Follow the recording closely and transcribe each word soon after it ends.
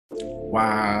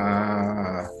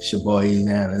Wow, it's your boy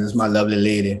Nana. This is my lovely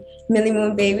lady. Millie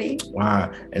Moon Baby.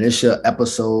 Wow, and it's your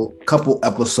couple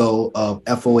episode of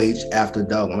FOH After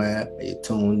Dark, man. You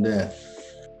tuned in.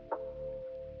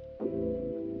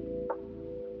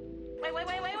 Wait a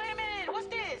minute. What's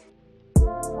this?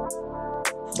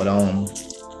 But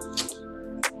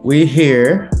we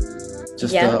here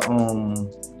just to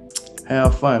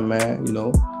have fun, man. You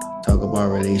know, talk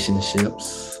about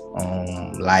relationships,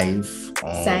 life,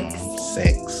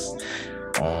 sex,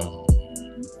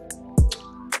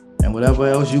 and whatever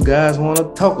else you guys want to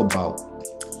talk about.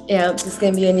 Yeah, this is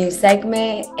going to be a new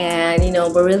segment, and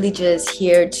we're really just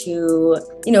here to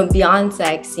beyond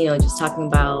sex, just talking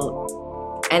about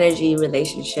energy,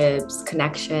 relationships,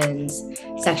 connections,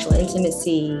 sexual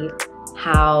intimacy,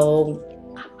 how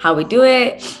we do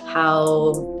it,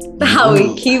 how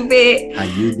we keep it,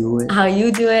 how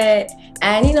you do it,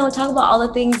 and talk about all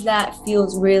the things that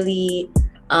feels really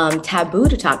taboo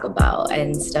to talk about,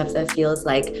 and stuff that feels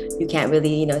like you can't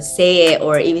really say it,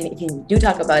 or even if you do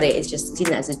talk about it, it's just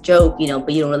seen as a joke,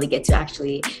 but you don't really get to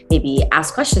actually maybe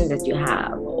ask questions that you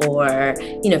have, or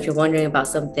if you're wondering about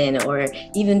something, or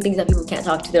even things that people can't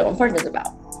talk to their own partners about.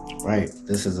 Right.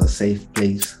 This is a safe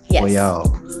place for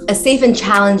y'all. A safe and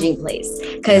challenging place.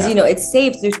 Because, it's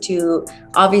safe to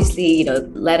obviously,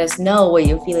 let us know what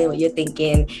you're feeling, what you're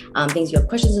thinking, things you have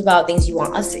questions about, things you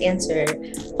want us to answer,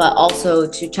 but also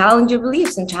to challenge your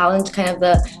beliefs and challenge kind of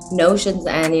the notions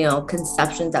and,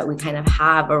 conceptions that we kind of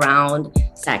have around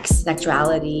sex,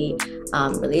 sexuality,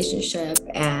 relationship,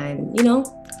 and,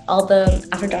 all the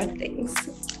after dark things.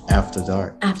 After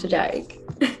dark.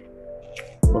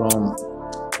 But,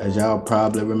 as y'all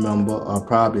probably remember or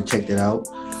probably checked it out,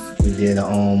 we did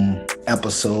an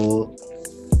episode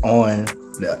on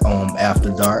the After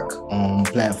Dark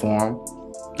platform.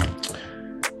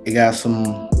 It got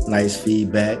some nice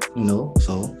feedback,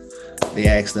 so they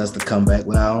asked us to come back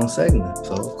with our own segment.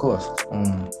 So of course.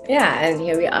 Yeah, and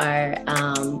here we are.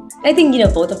 I think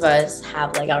both of us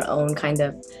have like our own kind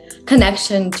of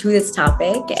connection to this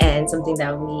topic, and something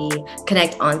that we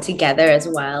connect on together as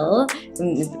well,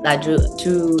 that drew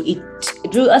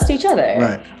us to each other.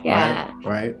 Right. Yeah.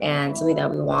 Right. And something that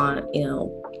we want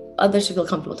others to feel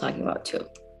comfortable talking about too.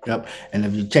 Yep. And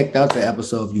if you checked out the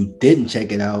episode, if you didn't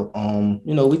check it out,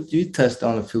 we touched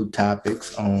on a few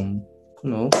topics, open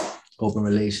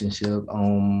relationship,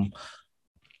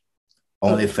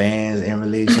 OnlyFans in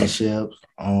relationships,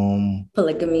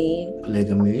 polygamy,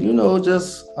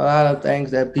 just a lot of things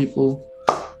that people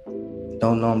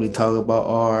don't normally talk about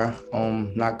or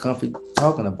not comfy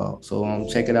talking about. So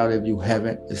check it out if you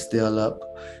haven't. It's still up.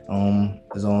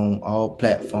 It's on all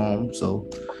platforms. So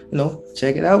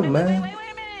check it out, man. Wait a minute.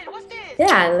 What's this?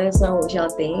 Yeah, and let us know what y'all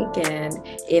think, and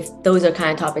if those are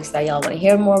kind of topics that y'all want to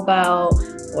hear more about,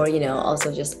 or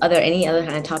also just any other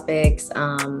kind of topics.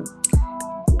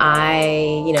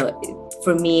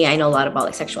 For me, I know a lot about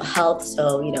like sexual health,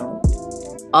 so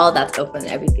all that's open,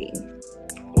 everything.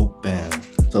 Open.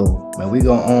 So man, we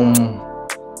gonna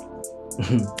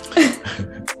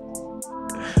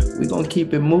we gonna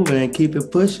keep it moving and keep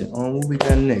it pushing. What we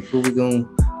got next? What we gonna?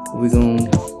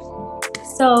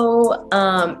 So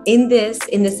in this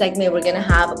segment, we're gonna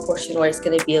have a portion where it's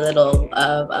gonna be a little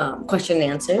of question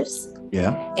and answers.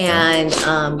 Yeah. And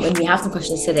when we have some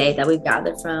questions today that we've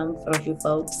gathered from a few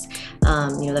folks,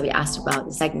 that we asked about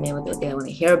the segment, what they want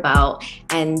to hear about.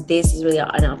 And this is really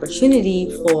an opportunity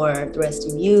for the rest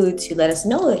of you to let us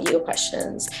know that you have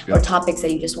questions or topics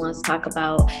that you just want us to talk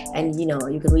about. And,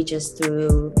 you can reach us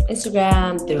through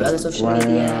Instagram, through other social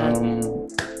media.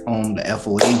 The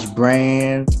FOH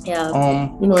brand. Yeah.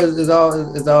 It's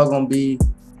all going to be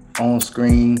on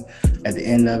screen at the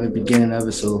end of it, beginning of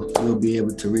it, so you'll be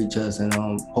able to reach us and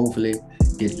hopefully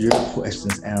get your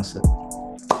questions answered.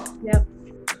 Yep.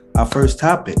 Our first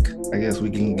topic, I guess we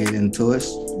can get into it,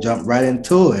 jump right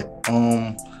into it.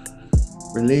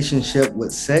 Relationship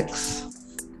with sex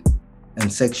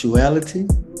and sexuality.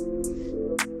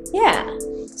 Yeah.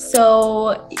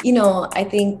 So, I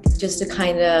think just to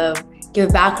kind of give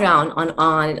a background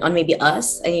on maybe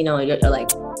us, and you're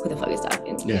like, who the fuck is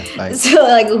talking? Yeah. Like, so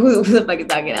like, who the fuck is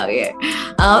talking out here?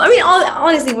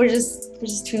 Honestly, we're just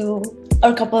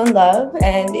a couple in love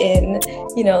and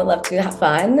love to have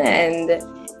fun, and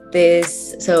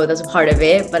so that's a part of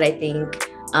it. But I think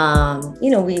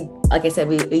we, like I said,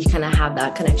 we kind of have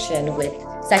that connection with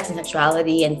sex and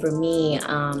sexuality, and for me,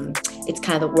 it's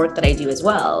kind of the work that I do as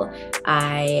well.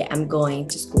 I am going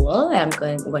to school. I'm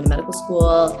going to medical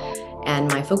school. And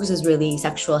my focus is really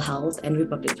sexual health and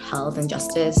reproductive health and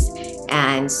justice.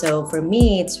 And so for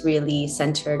me, it's really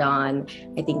centered on,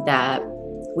 I think that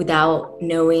without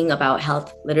knowing about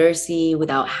health literacy,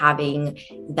 without having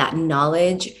that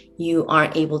knowledge, you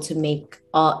aren't able to make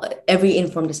every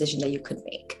informed decision that you could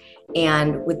make.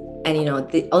 And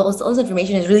all this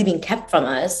information is really being kept from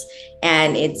us,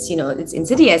 and it's it's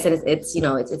insidious, and it's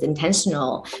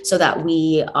intentional, so that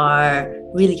we are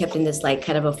really kept in this like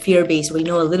kind of a fear base where we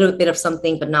know a little bit of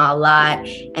something but not a lot,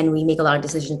 and we make a lot of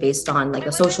decisions based on like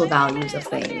the social values of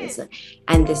things.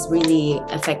 And this really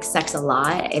affects sex a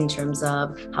lot in terms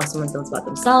of how someone feels about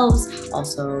themselves,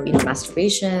 also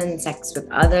masturbation, sex with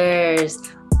others,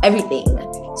 everything.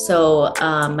 So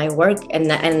my work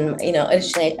and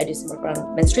additionally I do some work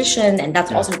around menstruation, and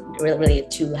that's also really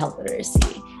related to health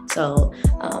literacy. So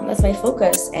that's my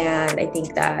focus, and I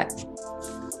think that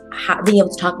being able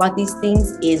to talk about these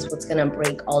things is what's going to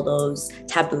break all those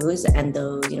taboos and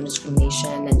those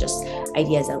discrimination and just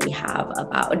ideas that we have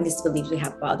about, and disbeliefs we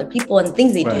have about other people and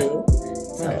things they do.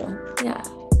 So yeah.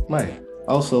 Right.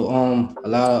 Also, a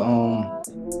lot of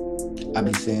I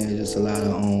be seeing just a lot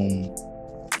of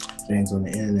things on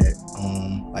the internet,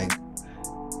 like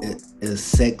is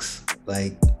sex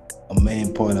like a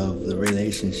main part of the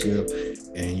relationship,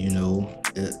 and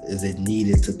is it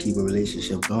needed to keep a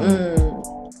relationship going?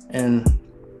 And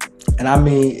I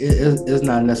mean it's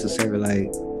not necessarily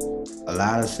like a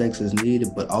lot of sex is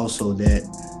needed, but also that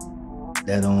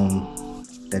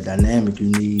dynamic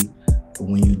you need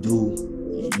when you do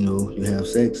you have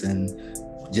sex, and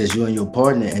just you and your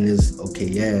partner, and it's okay,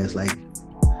 it's like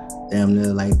damn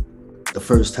near like the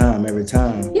first time every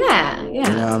time. Yeah. You know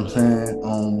what I'm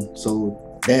saying?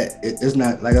 So that it's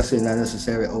not, like I said, not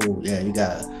necessarily, you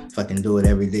gotta fucking do it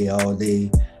every day, all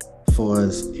day for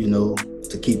us,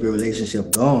 to keep your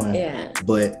relationship going. Yeah.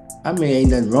 But I mean,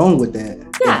 ain't nothing wrong with that.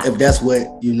 Yeah. If that's what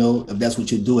if that's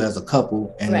what you do as a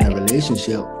couple and in a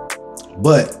relationship.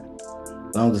 But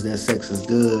as long as that sex is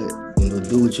good,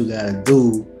 do what you gotta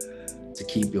do to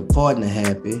keep your partner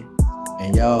happy,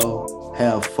 and y'all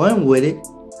have fun with it.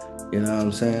 You know what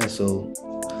I'm saying? So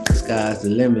the sky's the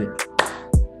limit.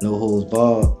 No holds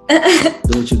barred.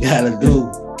 Do what you gotta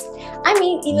do. I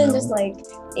mean, even just like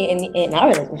in our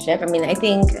relationship, I mean, I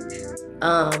think,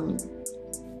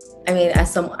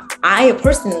 I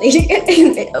personally,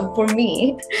 for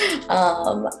me,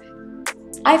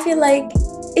 I feel like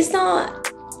it's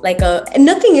not like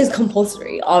nothing is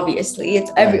compulsory. Obviously,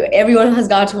 it's everyone has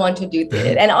got to want to do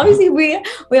it, and obviously we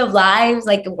have lives,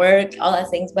 like work, all those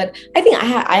things. But I think I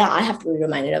have to be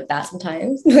reminded of that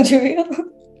sometimes. Don't you feel?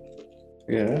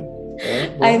 Yeah.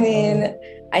 I mean,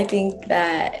 I think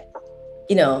that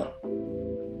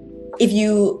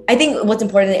I think what's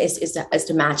important is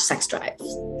to match sex drives,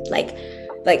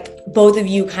 like both of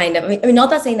you kind of, I mean,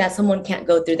 not that saying that someone can't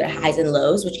go through their highs and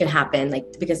lows, which can happen like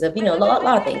because of, a lot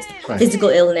of things, physical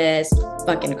illness,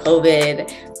 fucking COVID,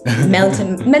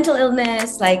 mental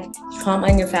illness, like trauma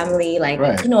in your family, like,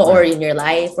 or in your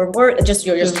life, or just,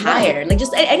 you're just tired, like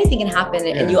just anything can happen,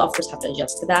 and you of course have to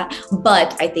adjust to that.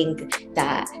 But I think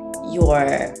that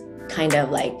your kind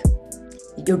of like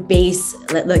your base,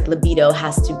 like libido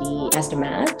has to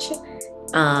match.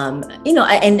 And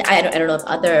I don't know if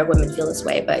other women feel this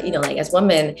way, but like as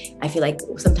women, I feel like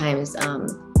sometimes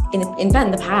in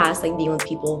the past, like being with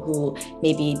people who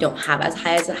maybe don't have as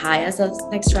high as a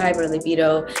sex drive or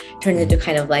libido turns into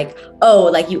kind of like,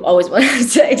 like you always want to have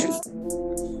sex. And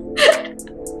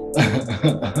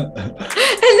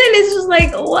then it's just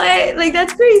like, what? Like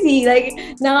that's crazy. Like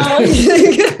now.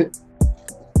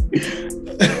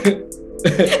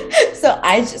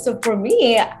 So for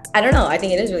me, I don't know. I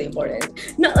think it is really important.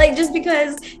 Not like just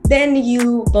because then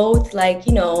you both like,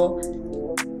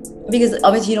 because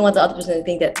obviously you don't want the other person to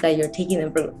think that you're taking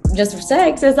them just for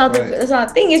sex. That's not that's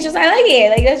not a thing. It's just I like it.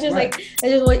 Like that's just like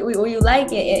that's just what you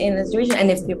like in the situation.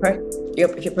 And if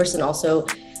your person also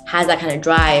has that kind of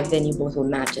drive, then you both will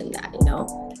match in that,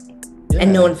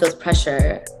 and no one feels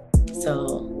pressure.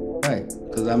 So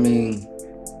because I mean,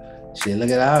 shit, look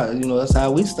at our, that's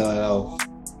how we started off.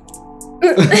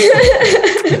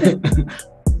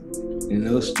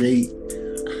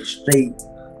 Straight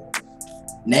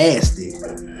nasty.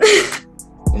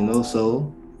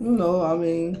 So I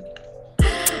mean,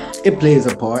 it plays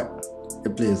a part.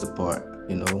 But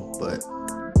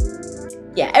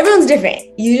yeah, everyone's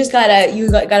different. You just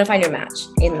gotta find your match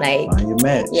in like find your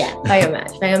match. Yeah, find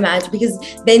your match, because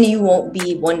then you won't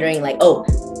be wondering like, why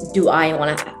do I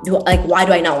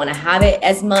not want to have it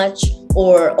as much?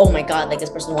 Or, oh my God, like this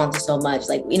person wants it so much.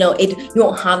 Like, you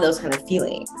won't have those kind of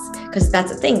feelings, because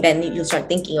that's the thing. Then you'll start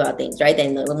thinking about things, right?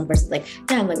 Then the one person's like,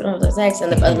 damn, like we don't have sex.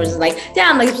 And the other person's like,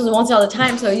 damn, like this person wants it all the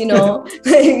time. So,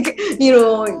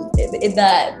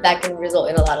 that can result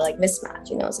in a lot of like mismatch,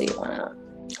 so you want to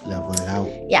level it out.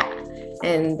 Yeah.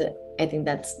 And I think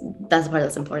that's the part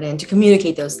that's important, to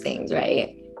communicate those things,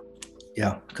 right?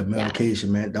 Yeah,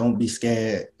 communication, man. Don't be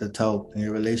scared to talk in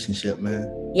your relationship, man.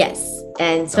 Yes,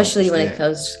 and especially when it scared.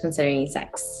 comes to considering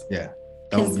sex. Yeah,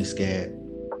 don't 'Cause- be scared.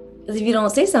 Because if you don't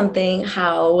say something,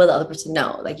 how will the other person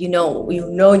know? Like, you know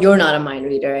you're not a mind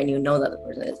reader, and you know the other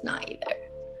person is not either.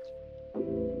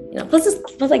 You know, plus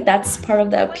like that's part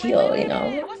of the appeal, you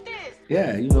know. What's this?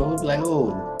 Yeah, you know, like,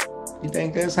 oh, you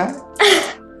think that's hot?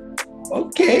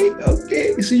 Okay.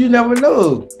 So you never know. You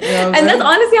know what I'm And that's saying?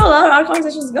 honestly how a lot of our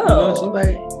conversations go. You know, she's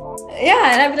like,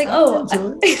 Yeah, and I'd be like, oh,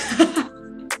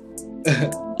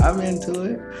 I'm into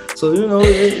it. So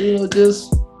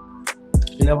just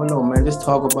you never know, man. Just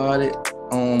talk about it.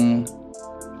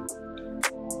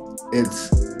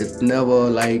 It's never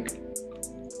like,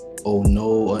 oh no,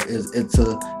 or it's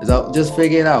out. Just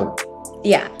figure it out.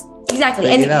 yeah, exactly.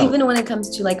 Figure it out. And even when it comes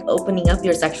to like opening up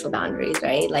your sexual boundaries,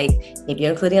 right? Like maybe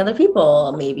you're including other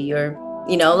people, maybe you're,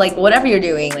 you know, like whatever you're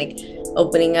doing, like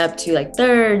opening up to like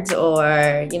thirds,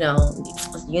 or, you know,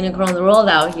 unicorn the world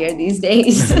out here these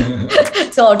days.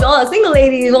 So to all the single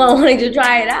ladies wanting to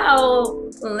try it out,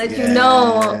 I'll let you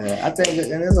know. I think,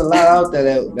 and there's a lot out there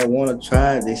that want to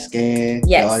try it. They scared.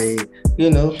 Yes. Or they, you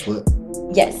know, but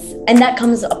Yes, and that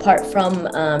comes apart from,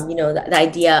 you know, the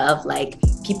idea of like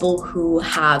people who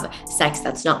have sex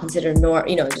that's not considered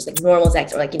just like normal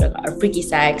sex, or like, you know, or freaky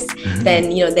sex.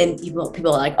 Then, you know, then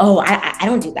people are like, oh, I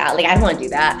don't do that. Like, I don't want to do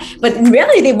that. But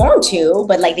really, they want to,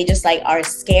 but like they just like are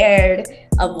scared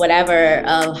of whatever,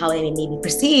 of how they may be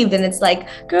perceived. And it's like,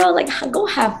 girl, like go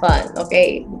have fun,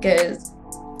 okay? Because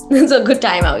it's a good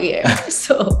time out here.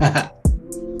 So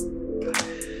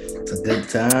it's a good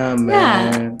time,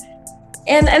 man.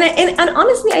 And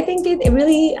honestly, I think it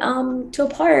really, to a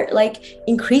part, like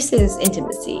increases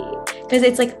intimacy, because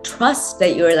it's like trust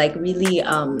that you're like really,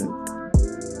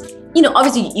 you know,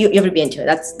 obviously you have to be into it.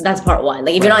 That's part one.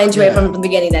 Like if you're not into it from the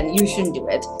beginning, then you shouldn't do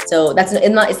it. So it's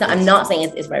not. I'm not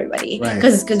saying it's for everybody,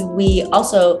 because we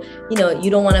also, you know, you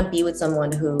don't want to be with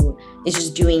someone who is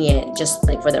just doing it just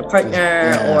like for their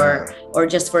partner, or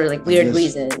just for like weird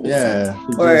reasons. Yeah.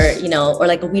 Or, you know, or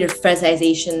like a weird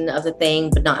fetishization of the thing,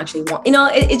 but not actually want, you know,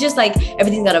 it's just like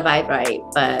everything's got to vibe right,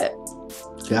 but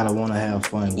you gotta want to have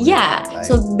fun. Yeah.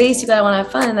 So basically I want to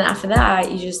have fun. And then after that,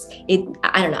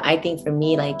 I don't know. I think for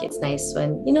me, like, it's nice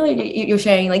when, you know, you're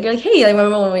sharing, like, you're like, hey, I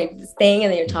remember when we were staying,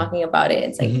 and then you're talking about it.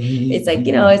 It's like,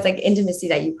 you know, it's like intimacy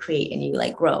that you create and you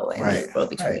like grow and you grow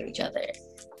between each other.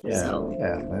 Yeah, so.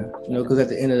 Yeah, man. You know, because at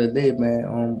the end of the day, man,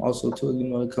 also too, you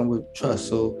know, it comes with trust.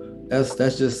 So that's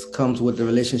just comes with the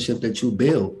relationship that you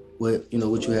build with, you know,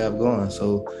 what you have going.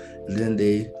 So then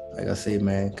like I say,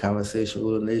 man,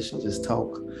 conversational relation, just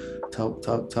talk. You know,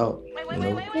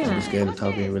 don't be scared to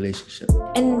talk in a relationship.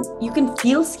 And you can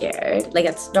feel scared, like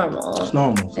it's normal. It's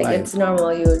normal. Like it's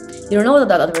normal. You don't know what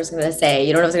the other person's gonna say.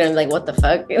 You don't know if they're gonna be like, what the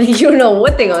fuck? Like, you don't know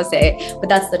what they're gonna say. But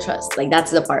that's the trust. Like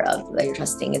that's the part of that you're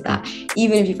trusting, is that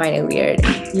even if you find it weird,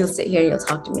 you'll sit here and you'll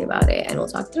talk to me about it, and we'll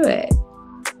talk through it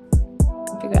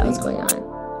and figure out what's going on.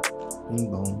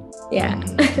 Boom. Yeah.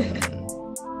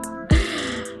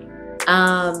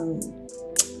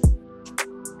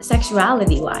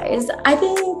 Sexuality wise, I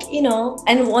think, you know,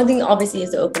 and one thing obviously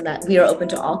is to we are open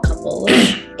to all couples,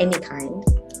 any kind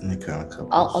of couple,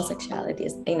 all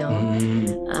sexualities, you know.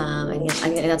 I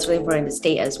think that's really important to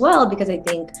state as well, because I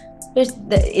think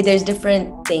there's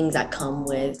different things that come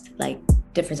with like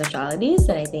different sexualities,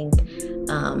 and I think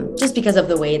just because of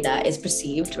the way that is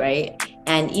perceived, right?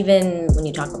 And even when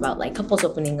you talk about like couples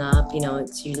opening up, you know,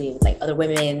 it's usually with like other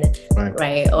women,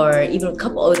 right? Or even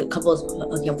couples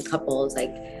hooking up with couples. Like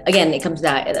again, it comes to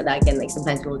that again, like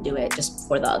sometimes people do it just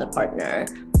for the other partner,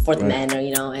 for the men, or,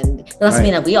 you know, and that doesn't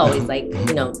mean that we always like,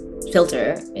 you know,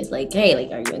 filter. It's like, hey,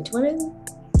 like, are you into women?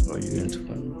 Are you into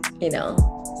women? You know,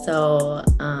 so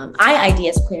ID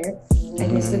is queer. I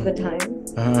think it's a good time.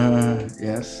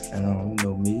 Yes, and you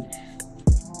know me.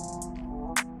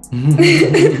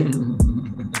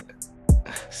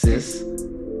 Cis,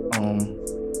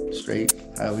 straight,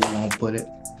 however you want to put it.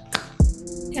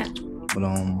 Yeah. But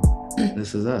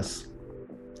this is us.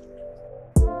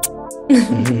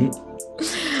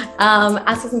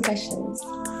 Ask us some questions.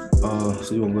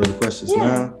 So you want to go to the questions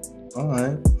now? All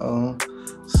right.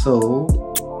 So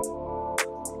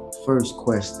first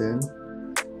question: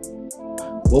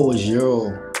 what was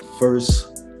your first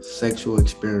sexual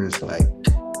experience like?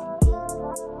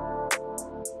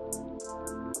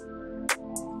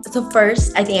 So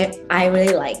first, I think I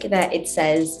really like that it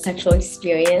says sexual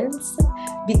experience,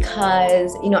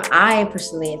 because, you know, I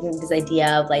personally think this idea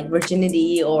of like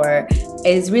virginity or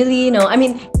is really, you know, I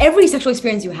mean, every sexual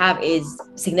experience you have is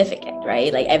significant,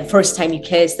 right? Like the first time you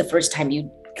kiss, the first time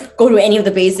you go to any of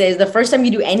the bases, the first time you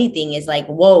do anything is like,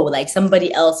 whoa, like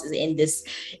somebody else is in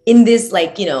this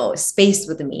like, you know, space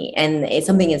with me, and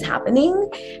something is happening.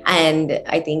 And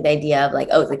I think the idea of like,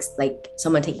 oh, it's like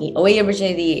someone taking away your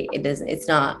virginity, it's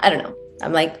not, I don't know.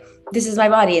 I'm like, this is my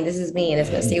body and this is me and it's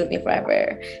gonna stay with me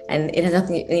forever. And it has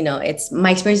nothing, you know, it's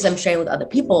my experiences I'm sharing with other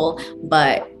people,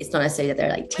 but it's not necessarily that they're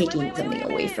like taking something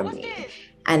away from me.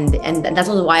 And that's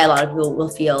also why a lot of people will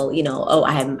feel, you know, oh,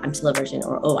 I'm still a virgin,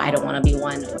 or oh, I don't want to be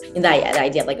one, or in that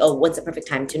idea of like, oh, what's the perfect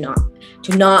time to not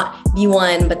be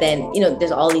one? But then, you know,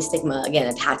 there's all these stigma again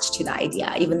attached to the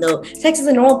idea, even though sex is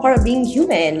a normal part of being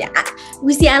human.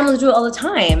 We see animals do it all the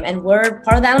time, and we're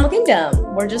part of the animal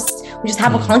kingdom. We just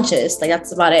have a conscious, like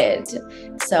that's about it.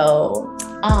 So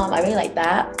I really like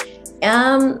that.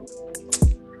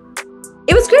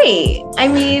 It was great. I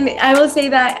mean, I will say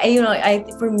that, you know,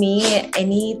 for me,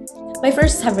 my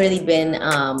firsts have really been,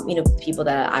 you know, people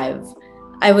that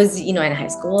I was, you know, in high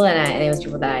school, and it was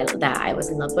people that I was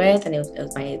in love with, and it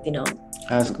was my, you know,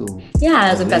 high school. Yeah,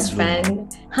 I was a best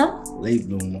friend. Huh? Late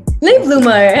bloomer. Late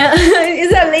bloomer. Is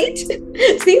that late?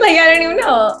 See, like I don't even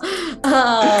know.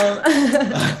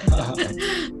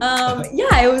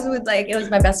 Yeah, it was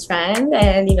my best friend,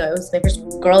 and you know, it was my first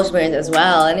girl experience as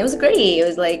well, and it was great. It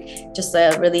was like just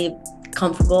a really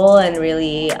comfortable and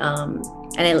really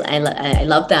and I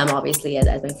love them obviously as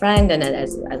my friend and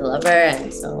as a lover,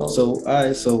 and so. So all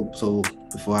right, so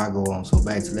before I go on, so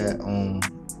back to that,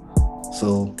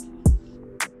 so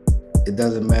it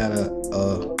doesn't matter,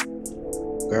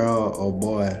 girl or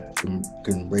boy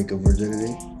can break a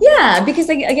virginity. Yeah, because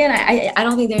like again, I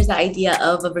don't think there's the idea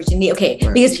of a virginity. Okay,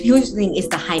 right. Because huge thing is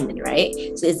the hymen, right?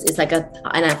 So it's like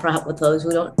for those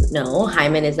who don't know,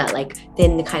 hymen is that like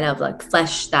thin kind of like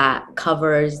flesh that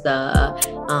covers the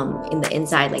in the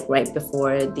inside, like right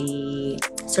before the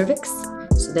cervix.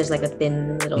 So there's like a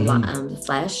thin little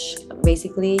flesh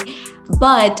basically,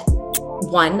 but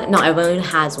one, not everyone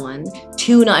has one.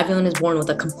 Two, not everyone is born with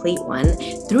a complete one.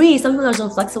 Three, some people are so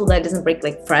flexible that it doesn't break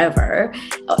like forever.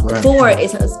 Right. Four,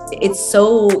 it's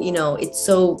so, you know, it's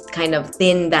so kind of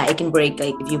thin that it can break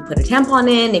like if you put a tampon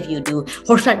in, if you do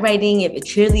horseback riding, if it's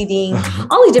cheerleading,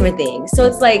 all these different things. So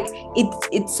it's like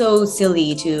it's so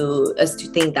silly to us to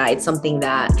think that it's something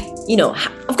that, you know,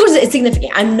 of course it's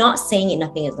significant. I'm not saying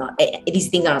nothing is not, these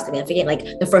things are not significant.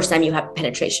 Like the first time you have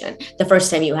penetration, the first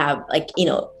time you have like, you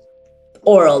know,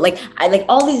 oral, like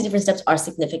all these different steps are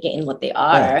significant in what they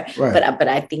are, right. But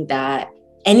I think that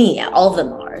all of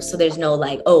them are. So there's no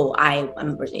like, oh, I'm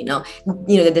a virgin, you know,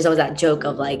 there's always that joke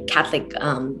of like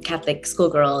Catholic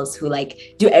schoolgirls who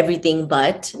like do everything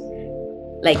but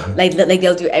like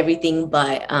they'll do everything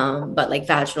but like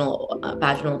vaginal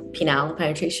penile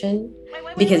penetration,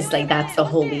 because like that's the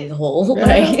holy hole,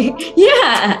 right?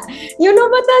 Yeah, you know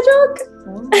about that joke?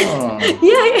 Oh.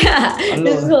 yeah.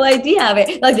 This whole idea of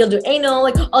it, like they'll do anal,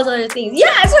 like all those other things.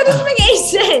 Yeah, so it doesn't make any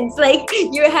sense. Like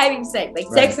you're having sex, like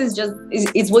right. Sex is just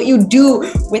is what you do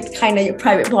with kind of your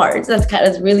private parts.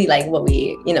 That's really like what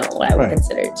we, you know, what I would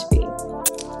consider it to be.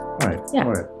 Right. Yeah.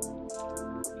 All right.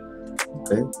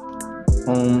 Okay.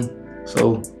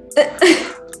 So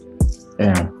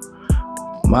yeah,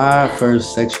 my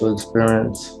first sexual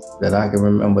experience that I can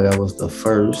remember, that was the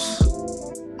first,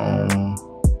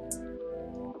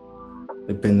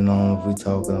 depending on if we're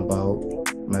talking about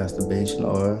masturbation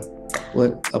or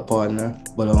with a partner,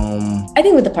 but I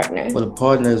think with a partner. But a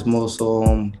partner is more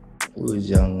so we was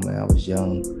young, man. I was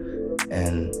young,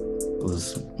 and it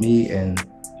was me and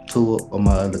two of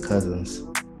my other cousins,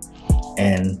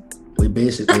 and we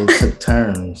basically took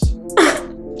turns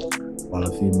on a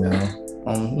female.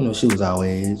 You know, she was our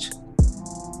age,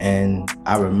 and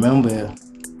I remember,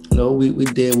 you know, we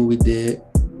did what we did,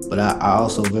 but I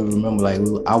also very remember like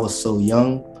I was so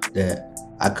young that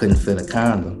I couldn't fit a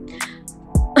condom.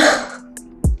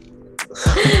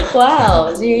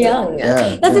 Wow, so you're young.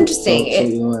 Yeah, that's interesting. So,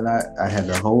 you know, and I had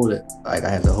to hold it, like I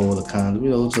had to hold a condom, you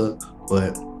know,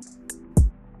 but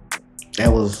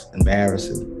that was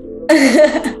embarrassing.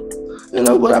 You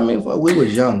know, but I mean, we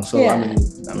was young, so yeah.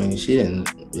 I mean, she didn't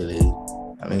really.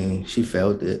 I mean, she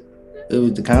felt it.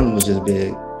 The condom was just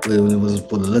big, but when it was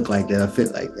supposed to look like that, I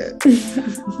fit like that.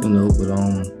 You know, but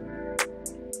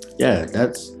yeah,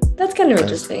 that's kind of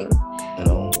interesting. You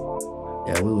know,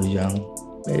 yeah, we was young.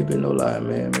 Maybe no lie,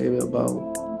 man. Maybe about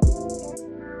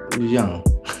we was young,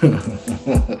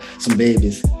 some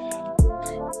babies.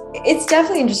 It's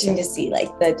definitely interesting to see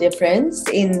like the difference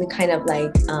in kind of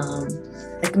like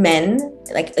men,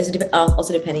 like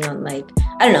also depending on like,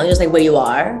 I don't know, just like where you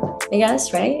are, I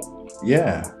guess, right?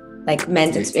 Yeah. Like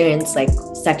men's experience, like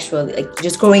sexual, like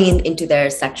just growing into their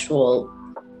sexuality,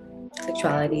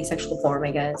 sexual form,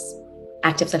 I guess,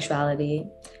 active sexuality,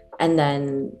 and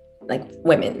then like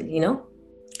women, you know?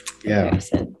 Yeah.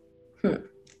 Comparison. Okay.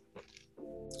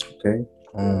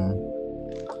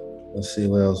 Let's see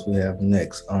what else we have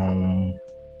next.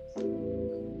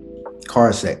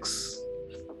 Car sex.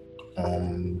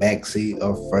 Back seat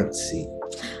or front seat.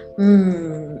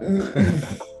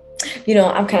 You know,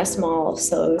 I'm kind of small,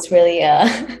 so it's really I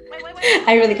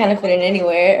really kind of fit in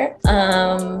anywhere.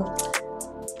 I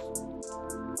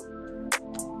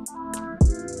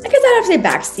guess I'd have to say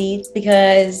back seat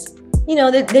because you know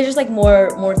there's just like more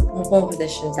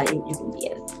positions that you can be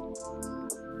in.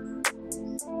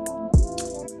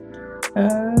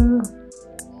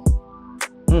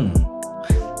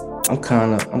 I'm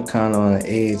kind of on the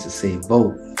edge to say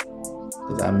both,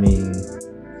 because I mean,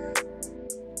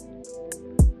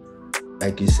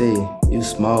 like you say, you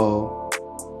small.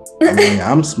 I mean,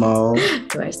 I'm small. You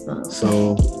are small.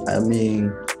 So I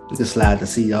mean, we can slide the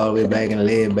seat all the way back and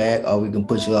lay it back, or we can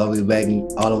push it all the way back and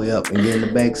all the way up and get in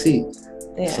the back seat.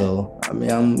 Yeah. So I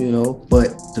mean, I'm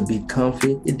but to be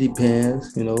comfy, it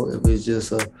depends. If it's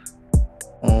just a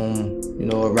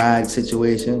a ride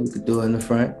situation, we could do it in the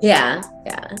front. Yeah.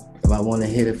 If I want to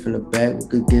hit it from the back, we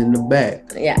could get in the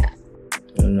back. Yeah.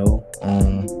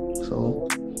 So,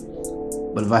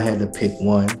 but if I had to pick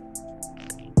one,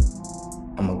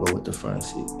 I'm gonna go with the front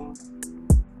seat.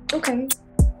 Okay.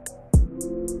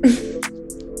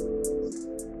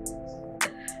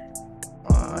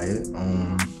 All right.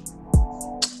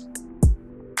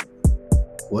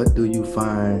 What do you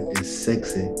find is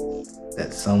sexy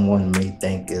that someone may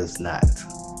think is not?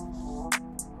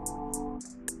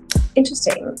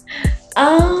 Interesting.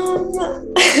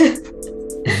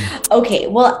 Okay,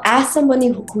 well, as somebody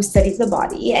who studies the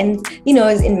body and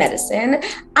is in medicine,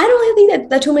 I don't really think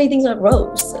that too many things are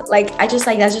gross. Like I just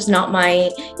that's just not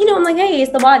my. I'm like, hey,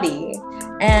 it's the body,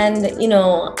 and I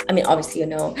mean, obviously,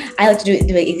 I like to do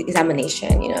an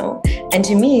examination, and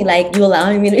to me, like you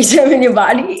allowing me to examine your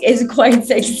body is quite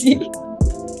sexy.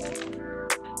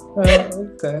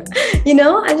 Okay.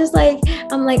 I just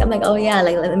I'm like, oh yeah,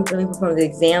 like let me perform the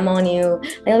exam on you,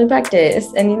 like let me practice,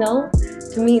 and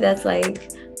to me that's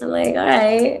like, I'm like, all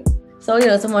right. So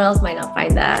someone else might not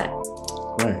find that.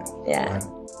 Right. Yeah. Right.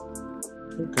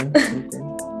 Okay.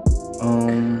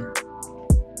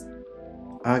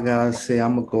 I gotta say,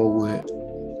 I'm gonna go with,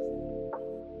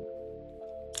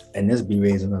 and this be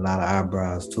raising a lot of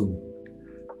eyebrows too.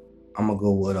 I'm gonna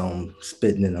go with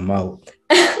spitting in the mouth.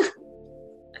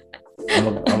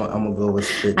 I'm gonna go with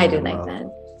spitting. I do in the like mouth. that.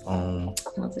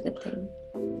 That's a good thing.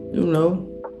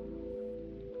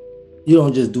 You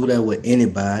don't just do that with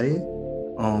anybody,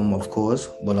 of course,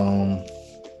 but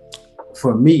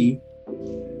for me,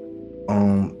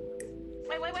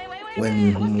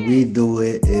 when we do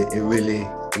it, it really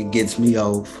gets me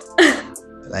off.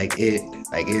 like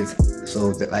it's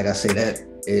so that, like I say that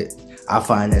I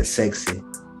find that sexy. You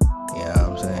know what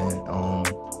I'm saying?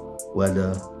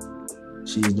 Whether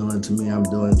she's doing it to me, I'm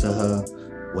doing it to her,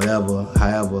 whatever,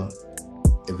 however,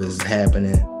 if it's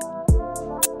happening,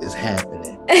 it's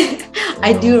happening.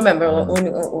 I do remember when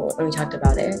we talked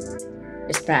about it.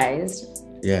 You're surprised.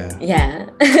 Yeah. Yeah.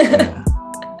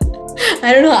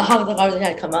 I don't know how the conversation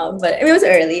had come up, but I mean, it was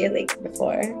early, like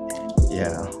before.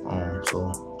 Yeah.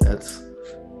 So that's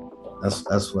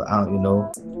what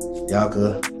y'all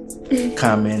could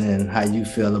comment and how you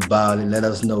feel about it. Let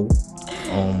us know.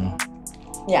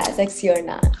 Yeah, sexy or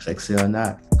not. Sexy or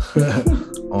not. We're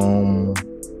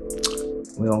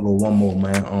gonna go one more,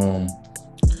 man.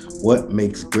 What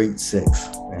makes great sex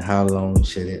and how long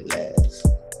should it last?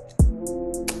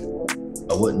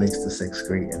 Or what makes the sex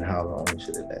great and how long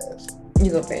should it last?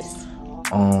 You go first.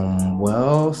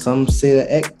 Well, some say the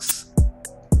X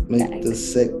make the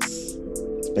sex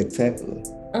spectacular.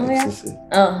 Oh, ecstasy.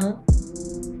 Uh-huh.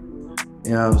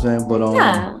 You know what I'm saying? But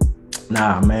yeah.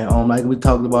 Nah, man. Like we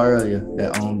talked about earlier,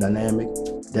 that dynamic,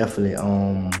 definitely.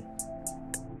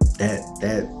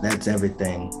 That's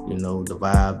everything. The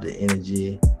vibe, the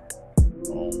energy,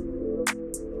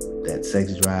 that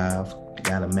sex drive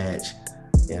gotta match.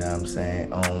 You know what I'm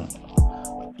saying?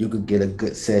 You could get a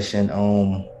good session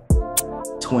 20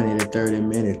 to 30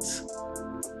 minutes.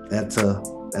 That's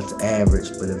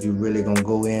average. But if you really gonna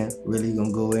go in,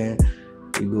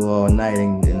 you go all night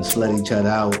and slut each other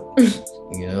out.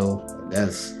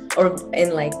 That's, or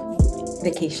in like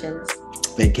vacations.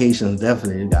 Vacations,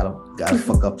 definitely. You gotta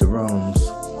fuck up the rooms,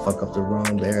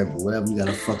 whatever, you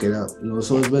gotta fuck it up.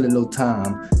 So it's really no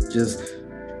time. Just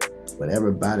when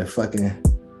everybody fucking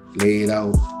laid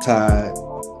out, tired,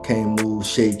 can't move,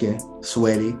 shaking,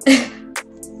 sweaty. So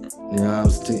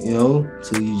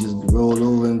you just roll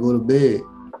over and go to bed.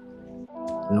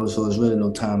 So it's really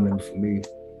no time limit for me.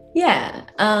 Yeah.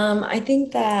 I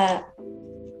think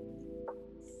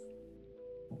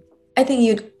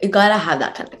you gotta have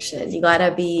that connection. You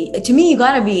gotta be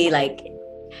like,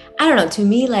 I don't know, to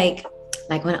me, like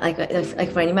when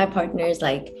for any of my partners,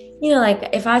 like, like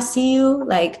if I see you,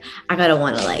 like I gotta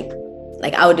wanna like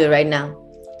I would do it right now.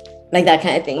 Like that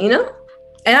kind of thing,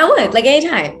 And I would, like,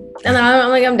 anytime. And I'm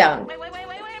like, I'm down. Wait a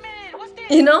minute. What's this?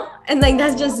 And like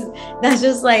that's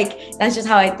just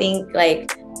how I think,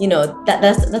 like,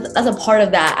 that's a part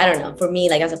of that. I don't know, for me,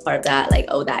 like that's a part of that, like,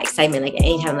 oh, that excitement, like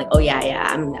anytime, like, oh yeah,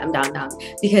 I'm down,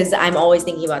 because I'm always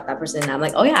thinking about that person, and I'm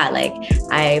like, oh yeah, like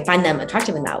I find them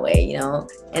attractive in that way,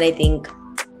 and I think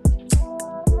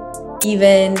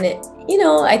even,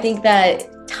 I think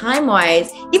that time-wise,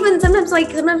 even sometimes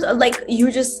like you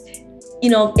just,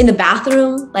 in the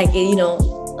bathroom, like, a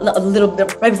little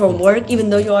bit right before work, even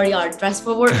though you already are dressed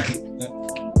for work.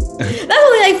 That's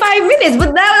only like 5 minutes,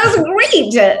 but that was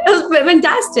great. It was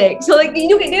fantastic. So like,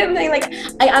 you get what I'm saying? Like,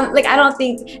 I'm like, I don't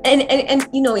think, and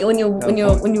when you're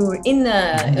in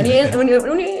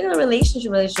a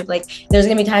relationship, like there's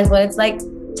gonna be times when it's like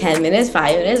 10 minutes, 5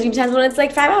 minutes. There's gonna be times when it's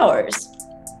like 5 hours.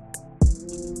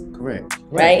 Correct.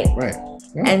 Right.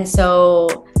 Yeah. And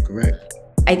so, correct.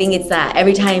 I think it's that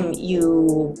every time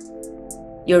you're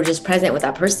just present with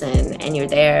that person and you're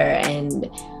there, and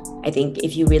I think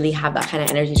if you really have that kind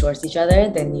of energy towards each other,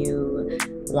 then you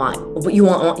want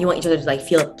each other to like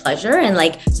feel pleasure. And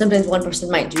like sometimes one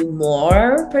person might do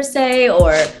more per se,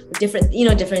 or different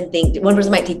things. One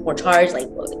person might take more charge, like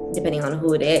depending on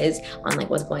who it is, on like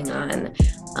what's going on.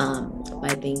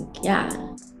 But I think like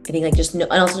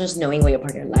and also just knowing what your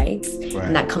partner likes, right.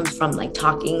 And that comes from like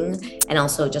talking, and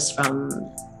also just from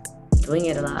doing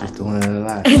it a lot.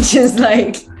 And just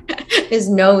like just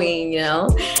knowing,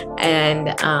 and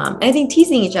I think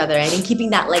teasing each other, I think keeping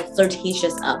that like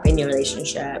flirtatious up in your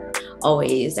relationship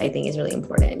always, I think, is really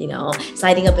important,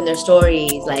 sliding up in their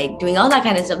stories, like doing all that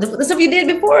kind of stuff, the stuff you did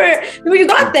before you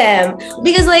got them,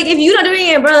 because like if you're not doing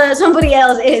it, brother, somebody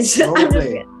else is. I'm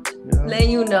just letting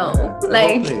you know,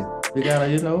 like you gotta,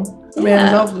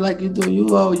 man, it's like you do,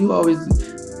 you always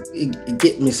it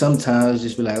get me sometimes,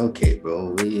 just be like, okay, bro,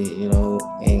 we,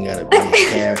 ain't gotta be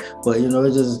there. But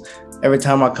it's just every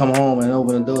time I come home and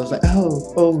open the door, it's like,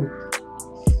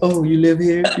 oh, you live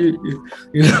here,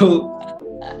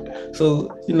 So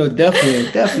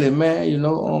definitely,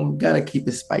 man. Gotta keep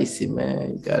it spicy,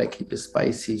 man. You gotta keep it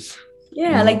spicy.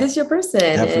 Yeah, like this is your person,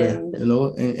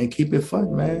 definitely, and keep it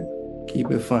fun, man.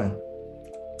 Keep it fun.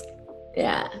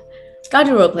 Yeah.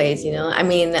 Gotta do role plays, I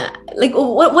mean, like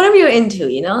whatever you're into,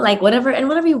 like whatever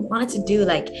you wanted to do,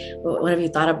 like whatever you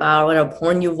thought about, whatever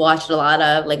porn you've watched a lot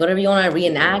of, like whatever you want to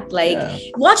reenact, like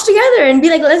watch together and be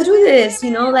like, let's do this,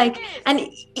 like, and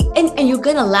you're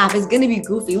gonna laugh. It's gonna be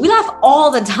goofy. We laugh all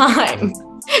the time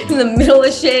in the middle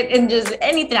of shit and just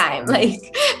anytime, like,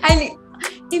 and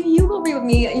if you go be with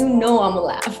me, I'm gonna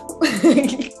laugh.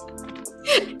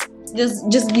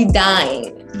 just be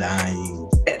dying.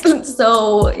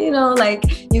 So, like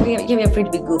you can be afraid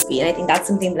to be goofy. And I think that's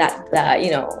something that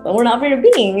we're not afraid of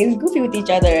being, is goofy with each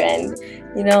other, and,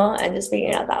 and just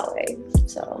figuring it out that way.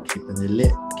 So keeping it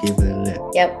lit.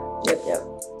 Yep.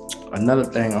 Another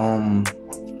thing,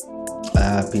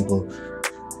 people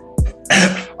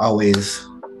always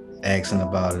asking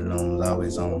about it,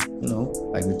 always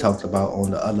like we talked about on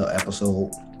the other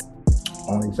episode,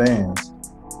 OnlyFans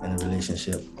and the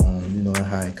relationship, and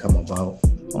how it come about.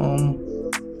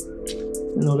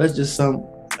 That's just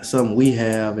something we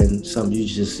have, and something you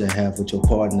just have with your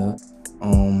partner.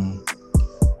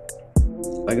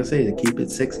 Like I say, to keep it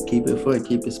sexy, keep it fun,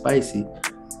 keep it spicy.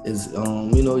 Is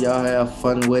y'all have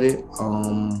fun with it.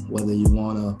 Whether you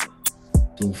wanna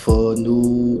do full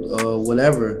nude or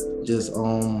whatever, just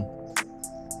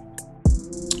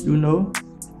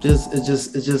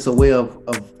it's just a way of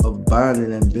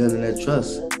bonding and building that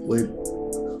trust with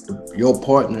your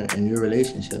partner in your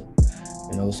relationship.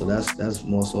 So that's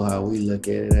more so how we look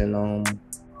at it, and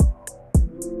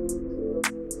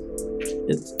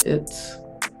it's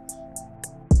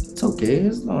okay.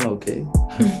 It's not okay.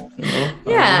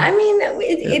 Yeah, I mean,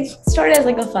 it started as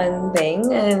like a fun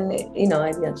thing, and I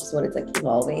think that's just what it's like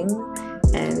evolving.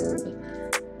 And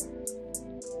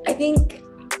I think,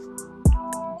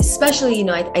 especially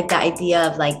the idea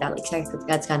of like that, like sex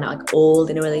that's kind of like old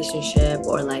in a relationship,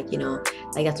 or like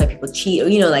like that's why people cheat,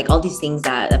 or like all these things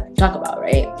that we talk about,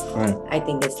 right? I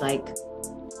think it's like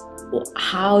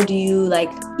how do you like,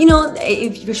 you know,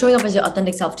 if you're showing up as your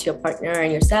authentic self to your partner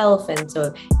and yourself, and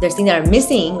so there's things that are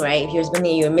missing, right? If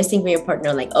you're missing from your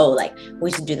partner, like, oh, like we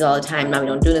used to do this all the time, now we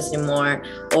don't do this anymore,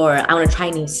 or I want to try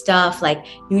new stuff, like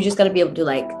you just got to be able to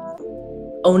like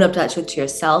own up to that truth to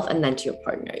yourself and then to your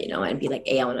partner, you know, and be like,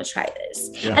 hey, I want to try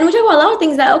this. Yeah. And we talk about a lot of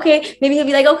things that, okay, maybe he'll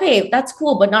be like, okay, that's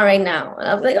cool, but not right now. And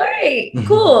I was like, all right,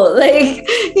 cool. Like,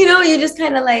 you know, you just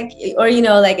kind of like, or, you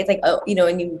know, like, it's like, oh, you know,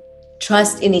 and you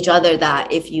trust in each other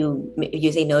that if you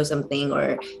say no to something,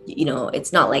 or, you know,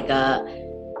 it's not like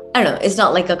I don't know, it's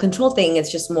not like a control thing.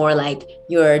 It's just more like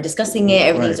you're discussing it,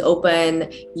 everything's open,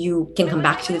 you can come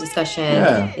back to the discussion.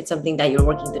 Yeah. It's something that you're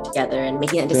working through together and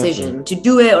making a decision to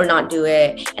do it or not do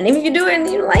it. And if you do it and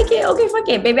you don't like it, okay, fuck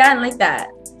it, baby, I didn't like that.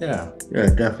 Yeah,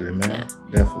 definitely, man.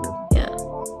 Definitely. Yeah.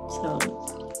 So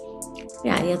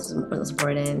yeah, I think that's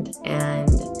important. And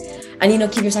you know,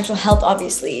 keep your sexual health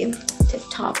obviously tip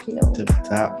top, you know. Tip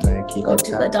top, man. Keep Go it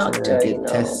to top the doctor, tier, you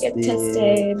know, get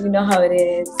tested. You know how it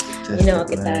is. You know,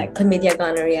 get that chlamydia,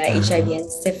 gonorrhea, HIV, and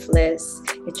syphilis.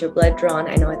 Get your blood drawn.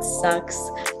 I know it sucks,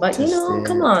 but you know,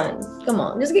 come on.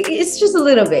 It's just a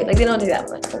little bit. Like they don't do that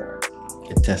much. Come on.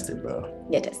 Get tested, bro.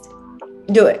 Get tested.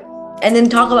 Do it, and then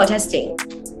talk about testing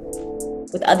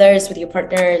with others, with your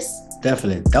partners.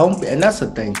 Definitely. And that's the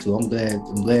thing too. I'm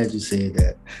glad you said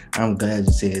that.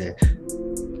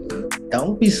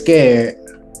 Don't be scared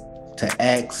to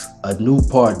ask a new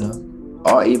partner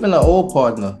or even an old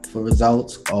partner for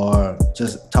results, or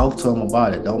just talk to them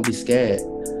about it. Don't be scared.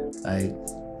 Like,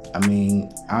 I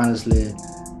mean, honestly,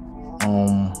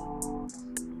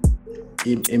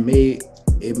 it may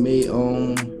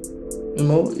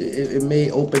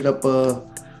open up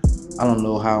I don't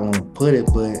know how I want to put it,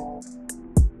 but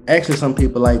actually some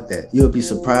people like that. You'll be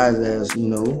surprised as, you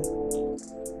know,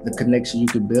 the connection you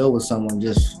could build with someone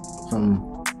just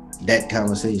from that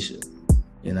conversation.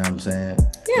 You know what I'm saying?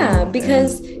 Yeah,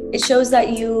 because it shows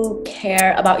that you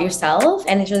care about yourself,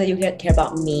 and it shows that you care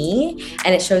about me,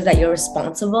 and it shows that you're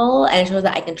responsible, and it shows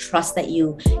that I can trust that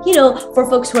you know, for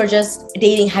folks who are just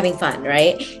dating, having fun,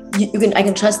 right? I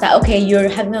can trust that, okay, you're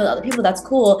having fun with other people, that's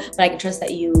cool, but I can trust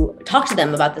that you talk to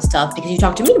them about this stuff because you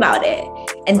talk to me about it.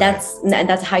 And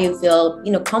that's how you feel,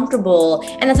 you know, comfortable,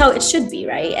 and that's how it should be,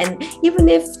 right? And even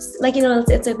if, like, you know,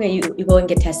 it's okay, you go and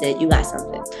get tested, you got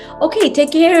something, okay,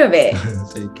 take care of it.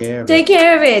 Take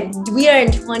care of it. We are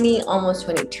in 20, almost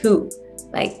 22.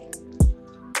 Like,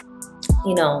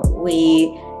 you know,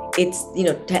 it's, you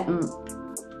know,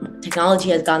 technology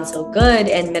has gone so good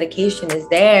and medication is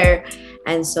there.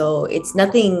 And so it's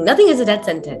nothing is a death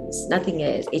sentence. Nothing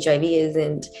is. HIV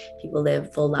isn't. People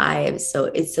live full lives. So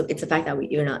it's the fact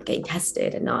that you're not getting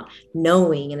tested and not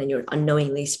knowing, and then you're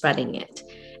unknowingly spreading it.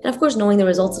 And of course, knowing the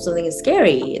results of something is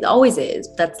scary. It always is.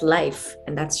 That's life.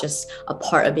 And that's just a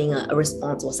part of being a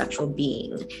responsible sexual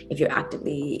being if you're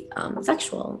actively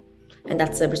sexual. And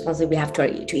that's a responsibility we have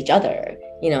to each other,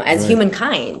 you know, as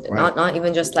humankind, not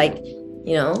even just like,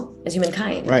 you know, as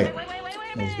humankind. Right.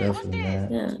 Most definitely,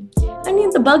 man. Yeah. I mean,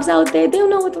 the bugs out there, they don't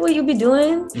know what you be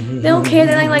doing. They don't care.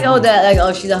 They're like,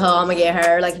 oh, she's a hoe, I'm gonna get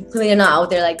her. Like, clearly they're not out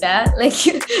there like that. Like,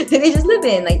 they just live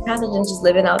in, like, pathogens just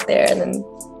living out there, and then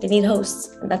they need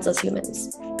hosts, and that's us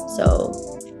humans. So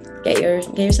get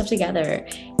yourself together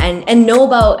and know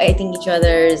about, I think, each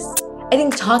other's. I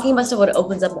think talking about stuff, what it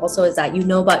opens up also is that you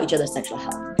know about each other's sexual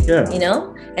health. Yeah. You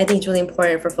know, I think it's really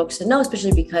important for folks to know,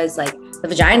 especially because, like, the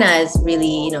vagina is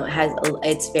really, you know,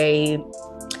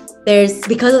 there's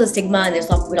because of the stigma, and there's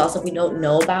also we don't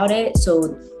know about it,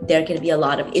 so there can be a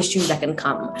lot of issues that can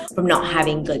come from not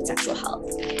having good sexual health.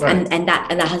 Right. And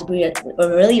that has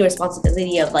really a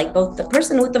responsibility of, like, both the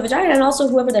person with the vagina and also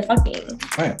whoever they're fucking.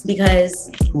 Right.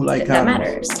 Because that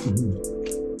matters.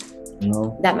 You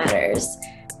know, that matters.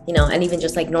 You know, and even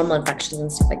just like normal infections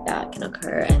and stuff like that can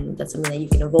occur, and that's something that you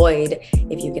can avoid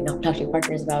if you can talk to your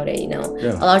partners about it. You know,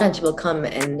 a lot of times people come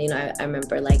and, you know, I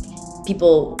remember, like,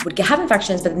 people would have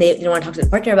infections, but they don't want to talk to their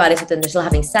partner about it, so then they're still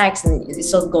having sex and you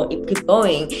still keep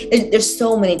going. There's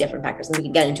so many different factors, and we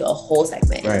can get into a whole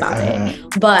segment about it.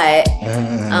 But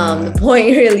the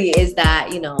point really is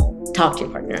that, you know, talk to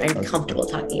your partner and be comfortable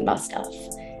talking about stuff.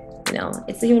 You know,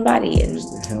 it's the human body, and it's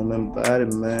the human body,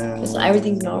 man. So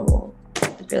everything's normal.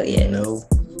 It really is. You know?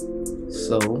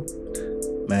 So,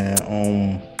 man,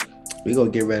 we gonna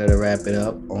get ready to wrap it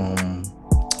up.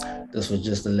 This was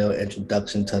just a little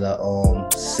introduction to the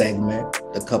segment,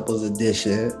 the couples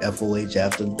edition, FOH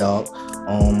After Dark.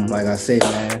 Like I say,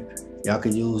 man, y'all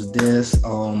can use this.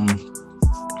 Y'all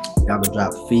can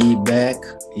drop feedback,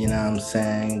 you know what I'm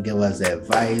saying? Give us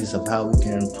advice of how we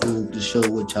can improve the show,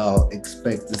 what y'all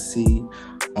expect to see.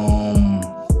 And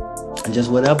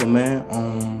just whatever, man.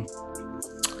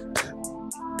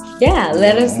 Yeah,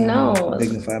 let us know.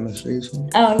 Dignified menstruation.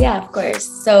 Oh yeah, of course.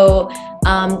 So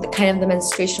kind of the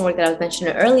menstruation work that I was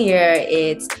mentioning earlier,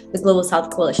 it's the Global South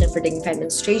Coalition for Dignified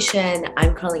Menstruation.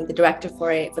 I'm currently the director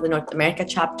for it for the North America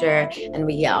chapter, and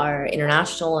we are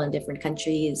international in different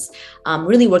countries,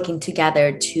 really working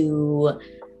together to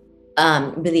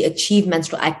really achieve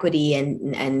menstrual equity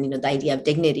and the idea of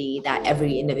dignity that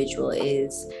every individual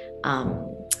is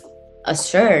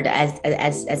assured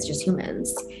as just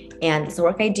humans. And it's the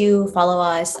work I do. Follow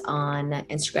us on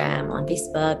Instagram, on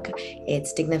Facebook.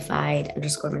 It's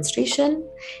dignified_menstruation.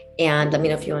 And let me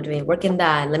know if you want to do any work in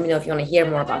that. Let me know if you want to hear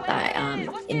more about that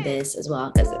in this as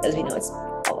well, because as we know, it's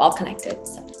all connected.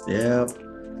 So. Yeah.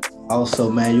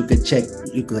 Also, man, you could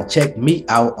check me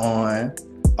out on.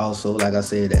 Also, like I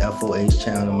said, the FOH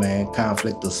channel, man,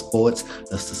 Conflict of Sports.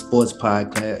 That's the sports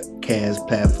podcast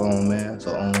platform, man.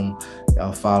 So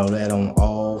y'all follow that on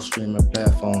all streaming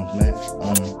platforms, man.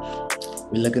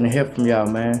 We're looking to hear from y'all,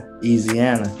 man. Easy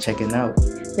Anna, check it out.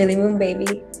 Millie Moon,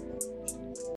 baby.